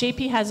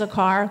JP has a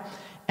car,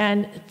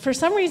 and for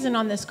some reason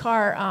on this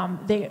car,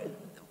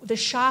 the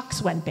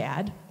shocks went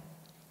bad.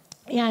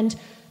 And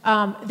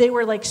they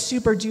were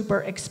super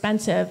duper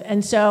expensive.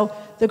 And so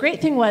the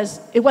great thing was,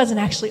 it wasn't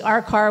actually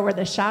our car where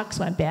the shocks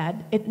went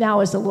bad. It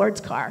now is the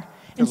Lord's car.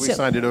 And we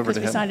signed it over to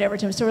him. We signed it over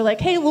to him. So we're like,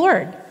 hey,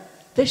 Lord,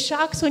 the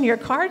shocks when your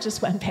car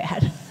just went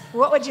bad.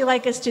 What would you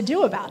like us to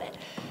do about it?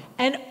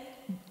 And,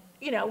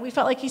 we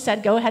felt like he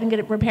said, go ahead and get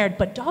it repaired.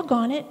 But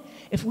doggone it,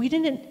 if we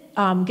didn't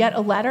get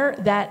a letter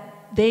that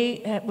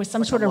they was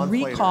some sort of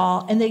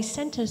recall, later, and they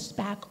sent us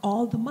back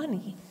all the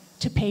money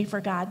to pay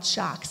for God's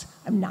shocks.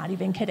 I'm not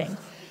even kidding.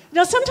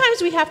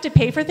 Sometimes we have to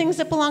pay for things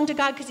that belong to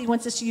God because he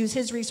wants us to use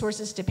his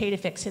resources to pay to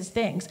fix his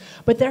things.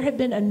 But there have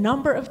been a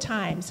number of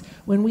times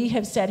when we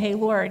have said, hey,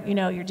 Lord,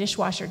 your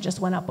dishwasher just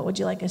went up. What would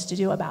you like us to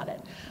do about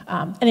it?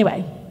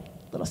 Anyway,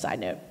 little side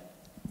note.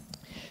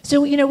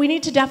 So, we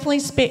need to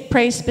definitely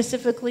pray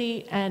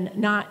specifically and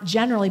not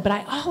generally. But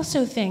I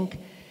also think,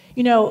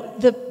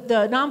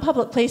 the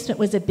non-public placement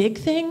was a big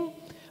thing.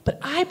 But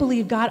I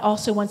believe God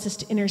also wants us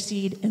to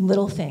intercede in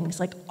little things,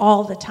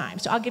 all the time.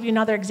 So I'll give you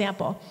another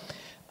example.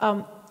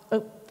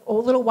 A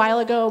little while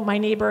ago, my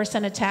neighbor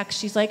sent a text.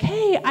 She's like,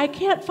 hey, I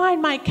can't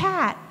find my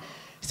cat.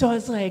 So I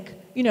was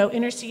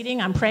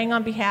interceding. I'm praying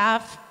on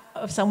behalf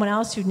of someone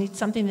else who needs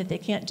something that they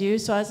can't do.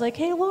 So I was like,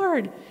 hey,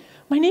 Lord,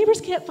 my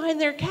neighbors can't find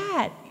their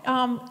cat.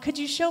 Could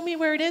you show me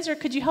where it is, or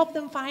could you help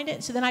them find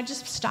it? So then I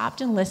just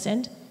stopped and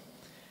listened,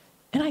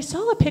 and I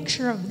saw a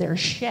picture of their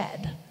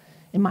shed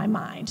in my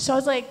mind. So I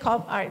was like,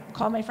 I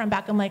called my friend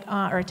back. I'm like,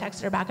 or I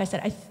texted her back. I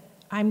said,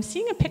 I'm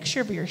seeing a picture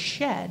of your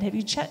shed. Have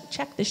you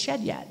checked the shed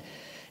yet?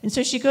 And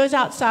so she goes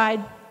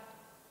outside,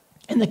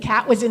 and the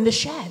cat was in the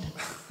shed.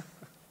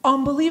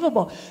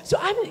 Unbelievable. So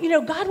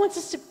God wants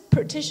us to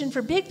petition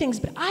for big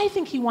things, but I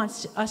think he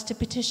wants us to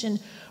petition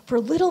for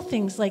little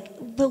things,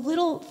 like the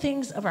little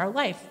things of our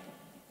life.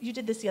 You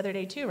did this the other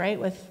day too,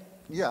 right?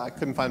 Yeah, I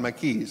couldn't find my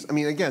keys. I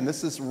mean, again,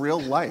 this is real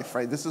life,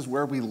 right? This is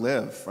where we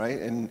live, right?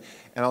 And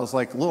I was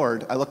like,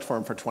 Lord, I looked for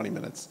him for 20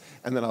 minutes.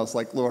 And then I was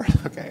like, Lord,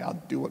 okay,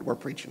 I'll do what we're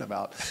preaching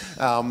about.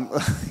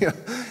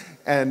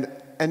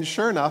 And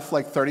sure enough,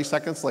 like 30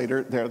 seconds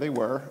later, there they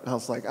were. And I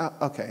was like, oh,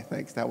 okay,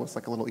 thanks. That was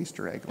like a little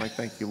Easter egg. Like,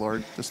 thank you,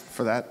 Lord, just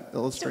for that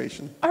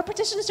illustration. So our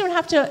petitions don't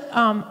have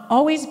to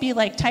always be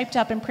like typed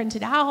up and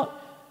printed out,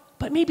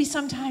 but maybe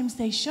sometimes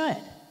they should.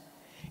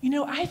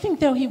 I think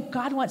though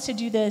God wants to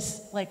do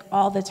this like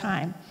all the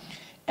time.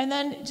 And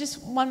then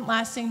just one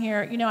last thing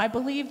here. I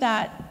believe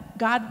that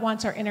God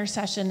wants our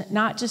intercession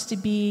not just to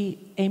be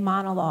a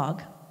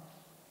monologue,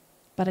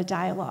 but a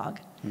dialogue.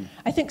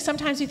 I think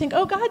sometimes we think,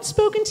 oh, God's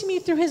spoken to me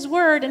through his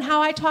word, and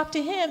how I talk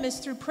to him is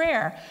through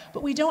prayer.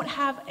 But we don't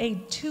have a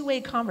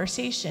two-way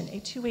conversation, a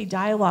two-way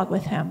dialogue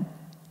with him.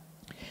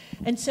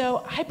 And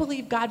so I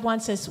believe God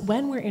wants us,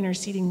 when we're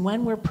interceding,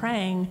 when we're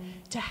praying,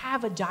 to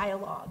have a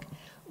dialogue.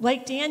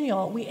 Like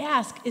Daniel, we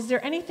ask, is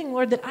there anything,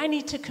 Lord, that I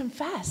need to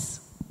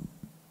confess?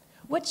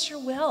 What's your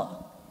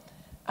will?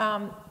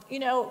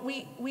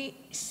 We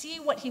see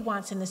what he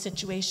wants in the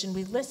situation.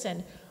 We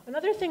listen.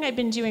 Another thing I've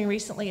been doing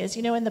recently is,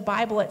 in the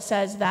Bible it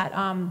says that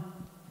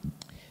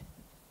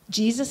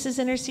Jesus is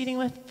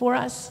interceding for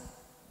us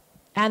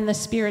and the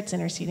Spirit's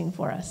interceding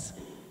for us.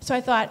 So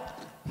I thought,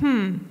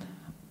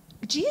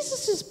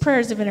 Jesus'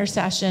 prayers of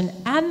intercession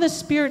and the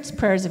Spirit's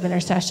prayers of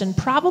intercession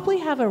probably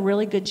have a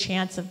really good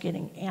chance of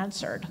getting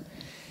answered.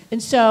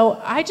 And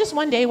so I just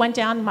one day went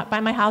down by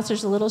my house,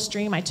 there's a little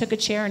stream, I took a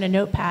chair and a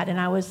notepad, and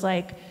I was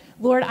like,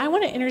 Lord, I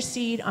want to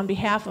intercede on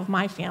behalf of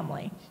my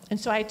family. And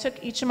so I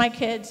took each of my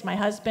kids, my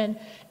husband,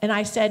 and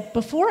I said,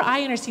 before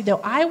I intercede,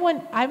 though,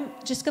 I'm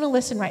just going to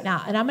listen right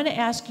now, and I'm going to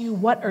ask you,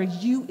 what are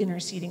you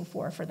interceding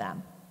for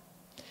them?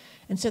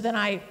 And so then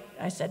I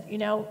said,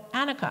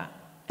 Annika,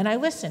 and I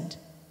listened,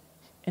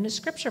 and a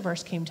scripture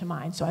verse came to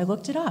mind, so I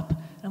looked it up,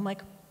 and I'm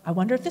like, I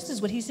wonder if this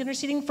is what he's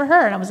interceding for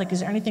her. And I was like, is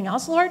there anything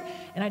else, Lord?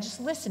 And I just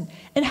listened.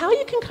 And how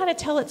you can kind of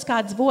tell it's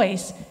God's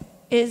voice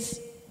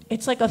is,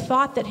 it's like a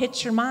thought that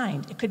hits your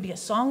mind. It could be a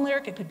song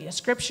lyric, it could be a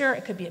scripture,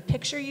 it could be a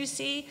picture you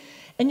see,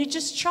 and you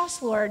just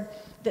trust, Lord,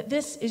 that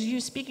this is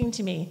you speaking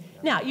to me.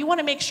 Now, you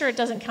want to make sure it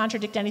doesn't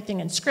contradict anything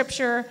in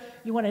scripture.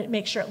 You want to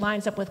make sure it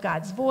lines up with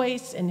God's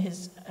voice and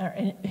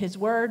his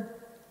word.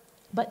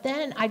 But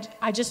then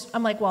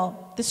I'm like,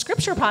 well, the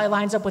scripture probably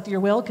lines up with your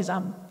will because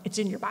it's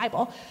in your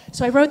Bible.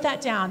 So I wrote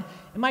that down.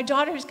 And my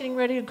daughter who's getting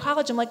ready to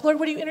college, I'm like, Lord,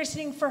 what are you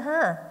interceding for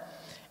her?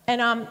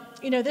 And,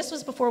 this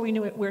was before we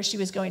knew where she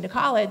was going to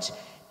college.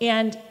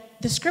 And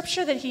the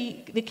scripture that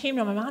came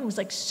to my mind was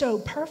like so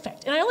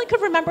perfect. And I only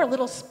could remember a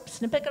little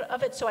snippet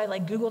of it, so I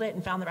like Googled it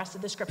and found the rest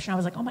of the scripture. And I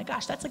was like, oh my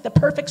gosh, that's like the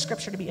perfect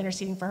scripture to be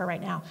interceding for her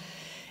right now.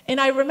 And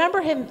I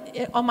remember him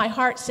on my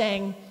heart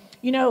saying,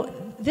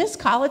 this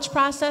college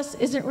process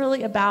isn't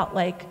really about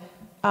like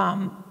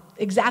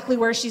exactly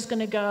where she's going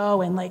to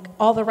go and like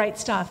all the right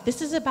stuff.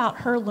 This is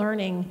about her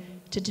learning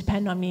to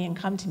depend on me and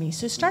come to me.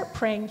 So start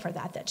praying for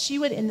that she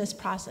would in this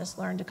process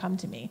learn to come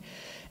to me.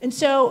 And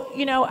so,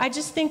 I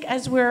just think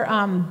as we're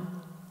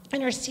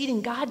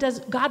interceding,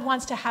 God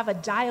wants to have a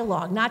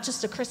dialogue, not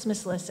just a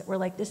Christmas list that we're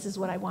like, this is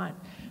what I want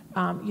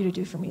you to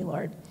do for me,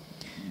 Lord.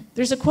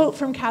 There's a quote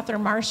from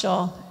Catherine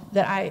Marshall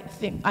that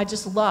I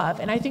just love,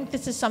 and I think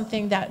this is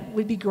something that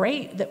would be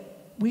great that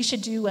we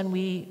should do when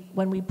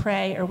we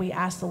pray or we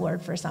ask the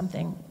Lord for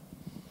something.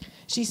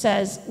 She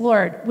says,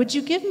 Lord, would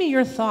you give me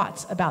your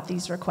thoughts about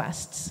these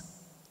requests?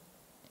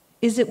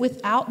 Is it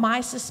without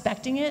my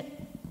suspecting it,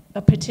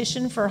 a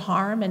petition for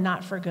harm and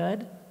not for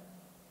good?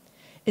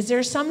 Is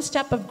there some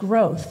step of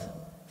growth,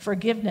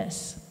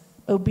 forgiveness,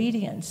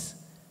 obedience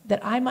that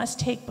I must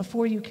take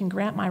before you can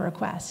grant my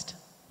request?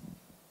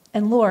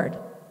 And Lord,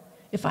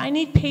 if I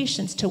need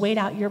patience to wait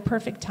out your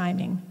perfect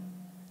timing,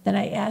 then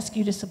I ask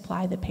you to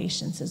supply the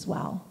patience as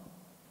well.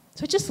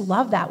 So I just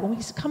love that. When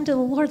we come to the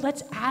Lord,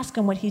 let's ask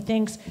him what he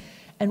thinks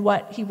and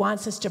what he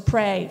wants us to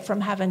pray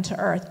from heaven to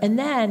earth. And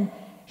then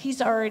he's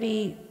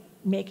already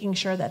making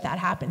sure that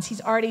happens.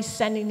 He's already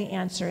sending the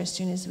answer as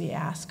soon as we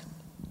ask.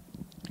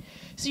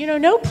 So,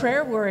 no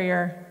prayer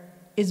warrior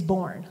is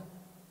born.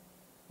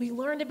 We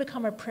learn to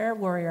become a prayer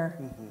warrior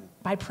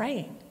by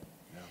praying.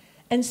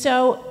 And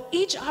so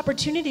each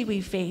opportunity we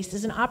face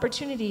is an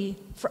opportunity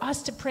for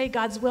us to pray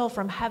God's will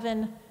from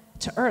heaven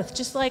to earth.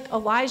 Just like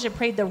Elijah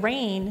prayed the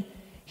rain,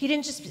 he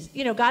didn't just,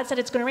 God said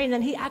it's going to rain,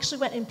 then he actually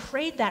went and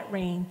prayed that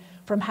rain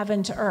from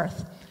heaven to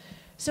earth.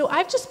 So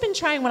I've just been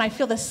trying, when I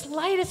feel the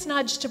slightest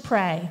nudge to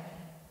pray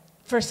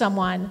for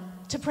someone,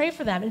 to pray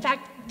for them. In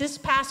fact, this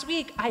past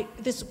week,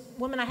 this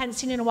woman I hadn't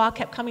seen in a while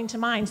kept coming to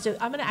mind, so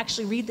I'm going to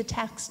actually read the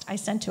text I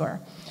sent to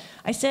her.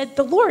 I said,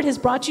 "The Lord has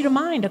brought you to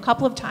mind a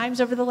couple of times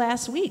over the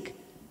last week.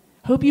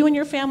 Hope you and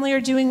your family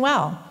are doing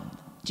well.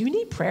 Do you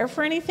need prayer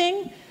for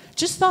anything?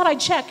 Just thought I'd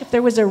check if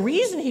there was a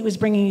reason he was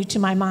bringing you to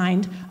my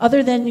mind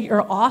other than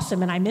you're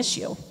awesome and I miss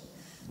you."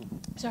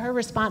 So her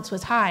response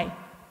was, "Hi,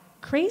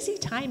 crazy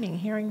timing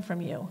hearing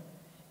from you.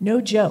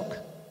 No joke."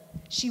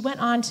 She went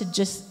on to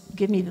just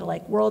give me the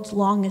world's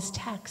longest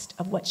text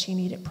of what she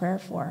needed prayer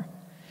for.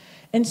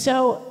 And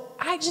so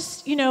I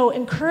just,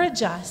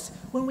 encourage us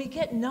when we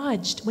get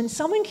nudged, when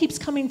someone keeps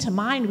coming to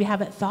mind we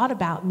haven't thought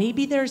about,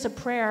 maybe there's a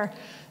prayer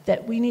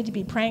that we need to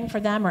be praying for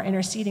them or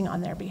interceding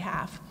on their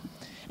behalf.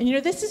 And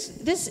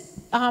this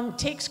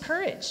takes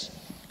courage.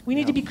 We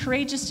need to be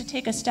courageous to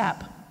take a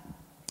step.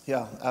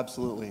 Yeah,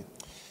 absolutely.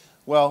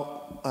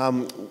 Well,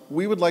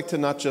 we would like to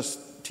not just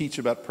teach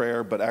about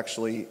prayer, but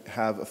actually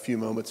have a few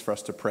moments for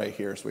us to pray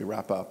here as we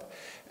wrap up.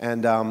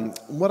 And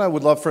what I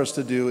would love for us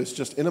to do is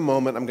just in a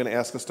moment, I'm going to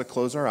ask us to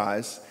close our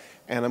eyes,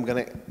 and I'm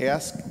going to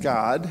ask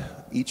God,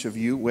 each of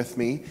you with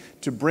me,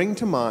 to bring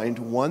to mind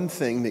one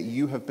thing that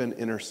you have been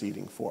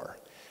interceding for.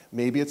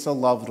 Maybe it's a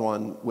loved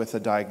one with a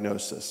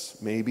diagnosis.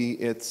 Maybe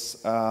it's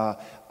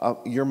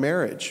your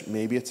marriage.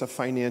 Maybe it's a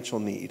financial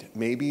need.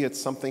 Maybe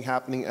it's something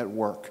happening at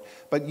work.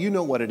 But you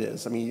know what it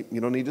is. I mean, you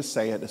don't need to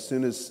say it. As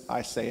soon as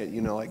I say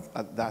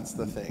it, that's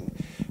the thing.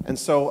 And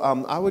so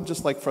I would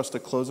just like for us to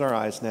close our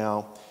eyes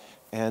now.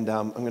 And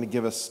I'm going to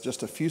give us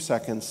just a few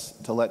seconds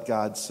to let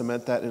God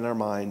cement that in our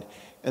mind.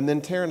 And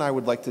then Tara and I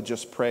would like to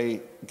just pray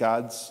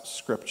God's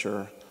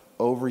scripture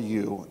over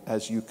you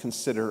as you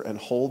consider and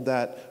hold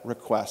that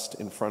request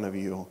in front of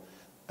you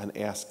and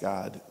ask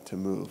God to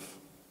move.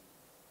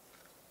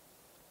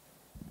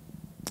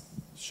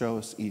 Show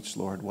us each,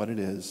 Lord, what it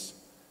is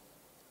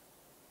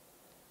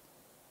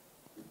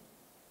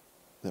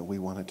that we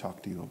want to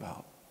talk to you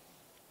about.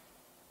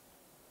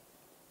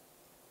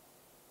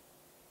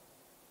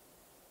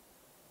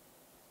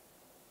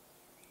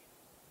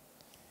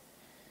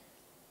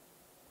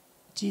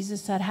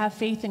 Jesus said, "Have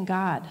faith in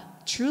God.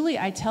 Truly,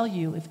 I tell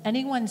you, if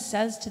anyone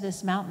says to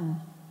this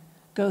mountain,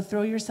 'Go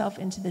throw yourself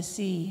into the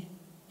sea,'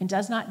 and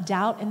does not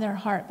doubt in their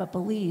heart, but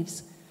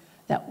believes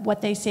that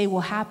what they say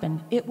will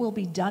happen, it will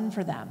be done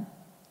for them.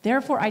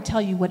 Therefore, I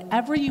tell you,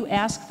 whatever you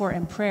ask for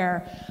in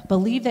prayer,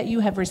 believe that you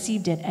have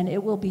received it, and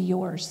it will be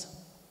yours."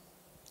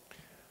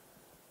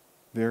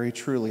 Very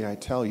truly, I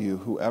tell you,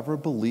 whoever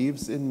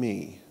believes in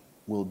me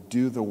will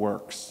do the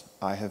works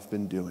I have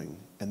been doing,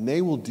 and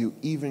they will do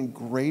even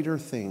greater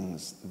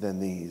things than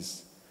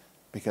these,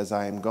 because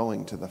I am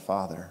going to the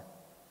Father.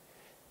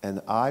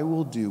 And I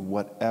will do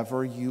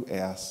whatever you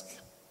ask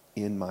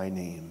in my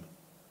name,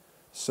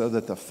 so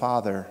that the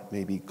Father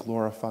may be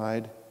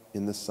glorified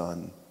in the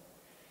Son.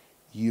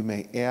 You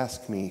may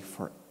ask me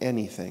for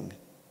anything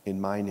in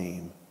my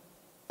name,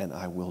 and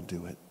I will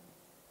do it.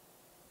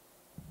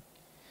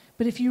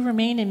 But if you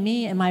remain in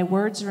me and my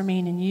words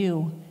remain in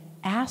you,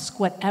 ask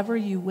whatever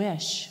you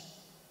wish,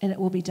 and it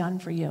will be done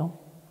for you.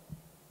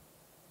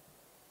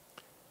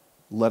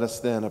 Let us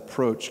then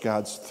approach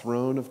God's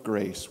throne of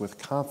grace with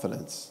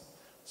confidence,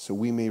 so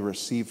we may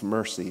receive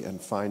mercy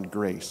and find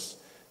grace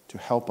to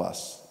help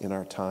us in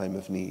our time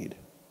of need.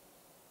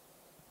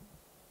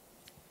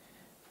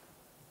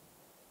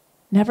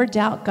 Never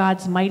doubt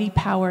God's mighty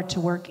power to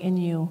work in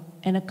you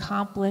and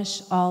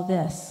accomplish all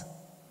this.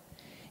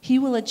 He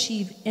will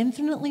achieve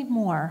infinitely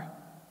more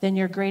than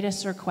your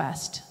greatest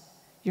request,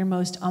 your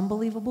most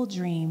unbelievable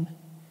dream,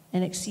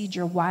 and exceed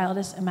your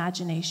wildest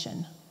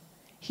imagination.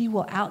 He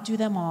will outdo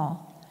them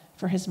all,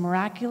 for his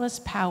miraculous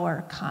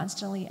power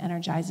constantly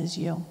energizes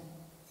you.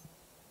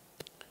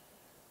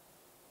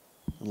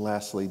 And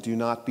lastly, do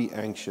not be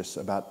anxious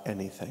about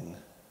anything,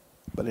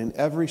 but in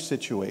every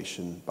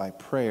situation, by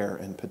prayer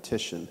and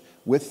petition,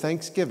 with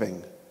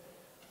thanksgiving,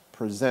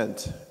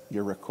 present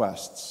your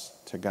requests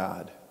to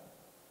God.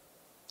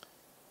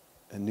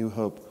 And New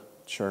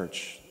Hope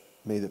Church,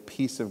 may the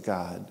peace of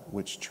God,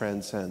 which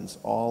transcends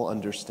all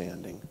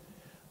understanding,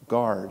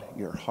 guard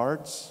your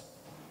hearts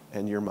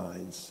and your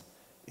minds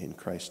in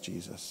Christ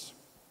Jesus.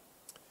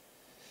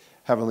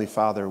 Heavenly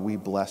Father, we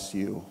bless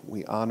you.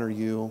 We honor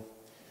you.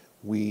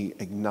 We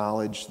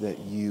acknowledge that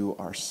you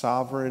are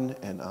sovereign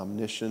and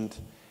omniscient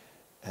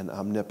and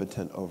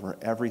omnipotent over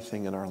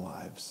everything in our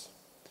lives.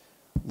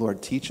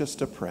 Lord, teach us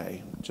to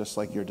pray, just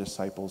like your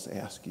disciples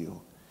ask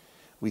you.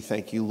 We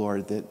thank you,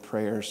 Lord, that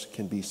prayers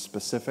can be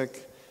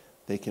specific,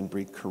 they can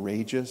be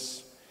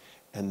courageous,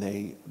 and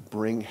they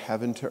bring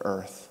heaven to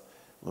earth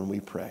when we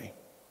pray.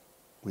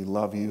 We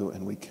love you,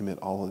 and we commit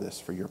all of this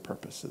for your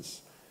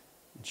purposes.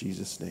 In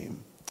Jesus'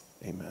 name,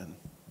 amen.